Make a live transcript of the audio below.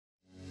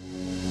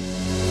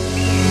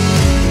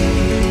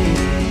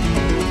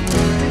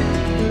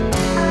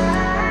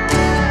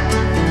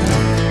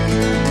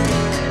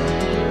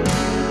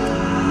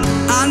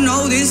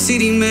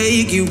city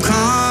make you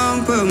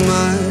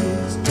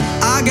compromise.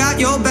 I got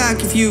your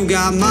back if you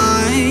got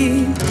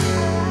mine.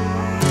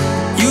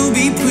 You'll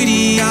be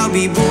pretty, I'll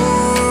be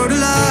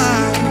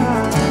borderline.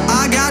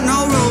 I got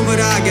no robe, but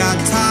I got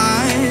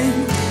time.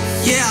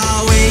 Yeah,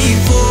 I'll wait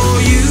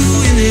for you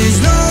in this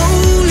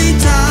lonely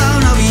town.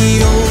 I'll be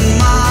on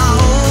my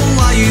own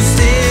while you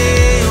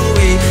stay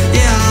away.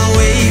 Yeah, I'll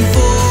wait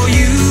for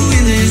you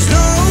in this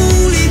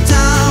lonely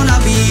town.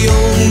 I'll be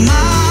on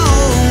my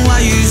own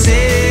while you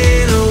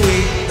sail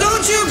away.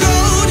 Don't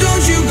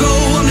you go,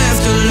 I'm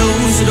left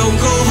alone, so don't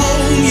go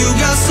home. You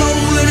got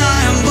soul and I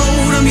am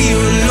bold, I'm here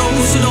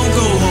alone, so don't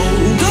go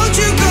home. Don't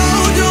you go,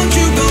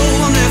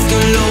 I'm left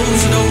alone,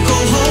 so don't go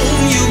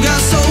home. You got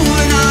soul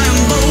and I am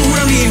bold,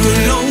 I'm here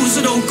alone, so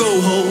don't go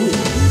home.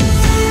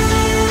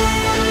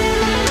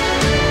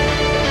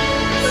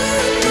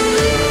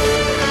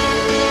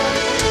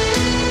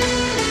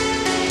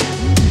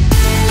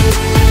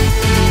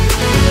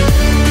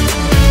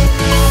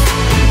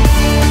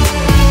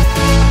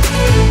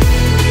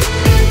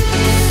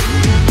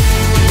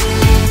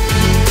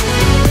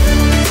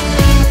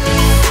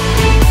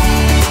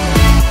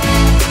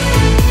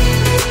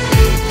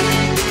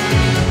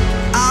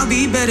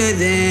 Better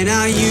than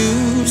I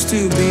used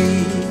to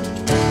be.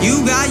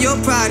 You got your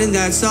pride and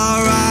that's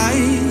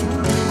alright.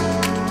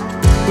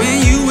 When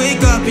you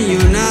wake up and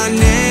you're not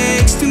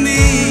next to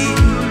me,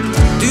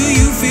 do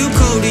you feel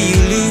cold, do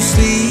you lose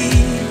sleep?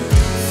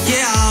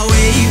 Yeah, I'll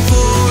wait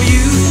for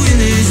you in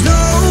this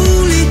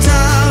lonely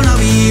town.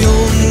 I'll be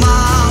on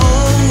my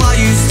own while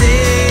you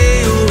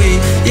stay away.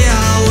 Yeah,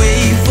 I'll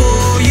wait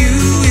for you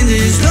in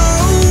this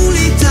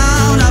lonely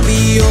town. I'll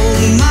be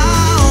on my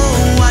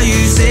own while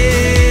you stay.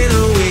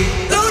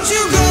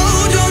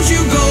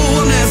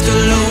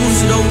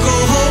 Don't go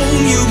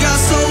home, you got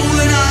soul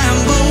and I am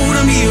bold,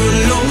 I'm here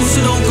alone,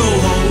 so don't go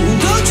home.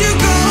 Don't you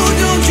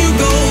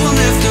go, I'm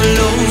left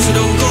alone, so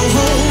don't go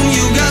home.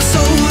 You got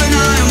soul and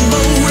I am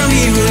bold, I'm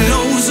here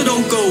alone, so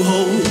don't go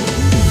home.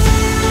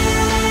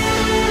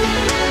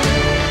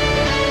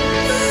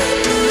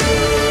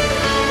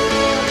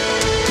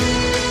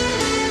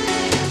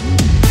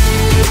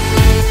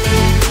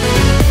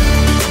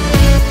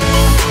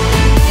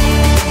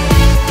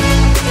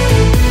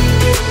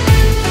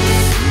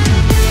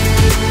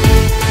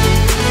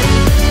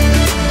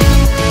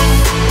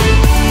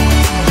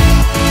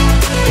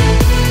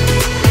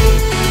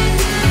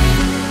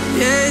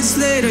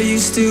 Later, you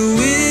still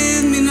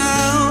with me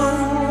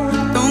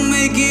now? Don't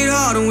make it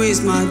hard and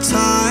waste my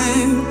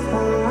time.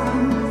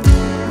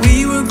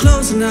 We were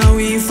close and now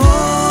we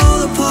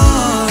fall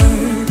apart.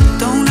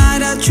 Don't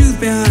hide that truth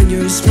behind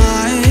your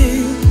smile.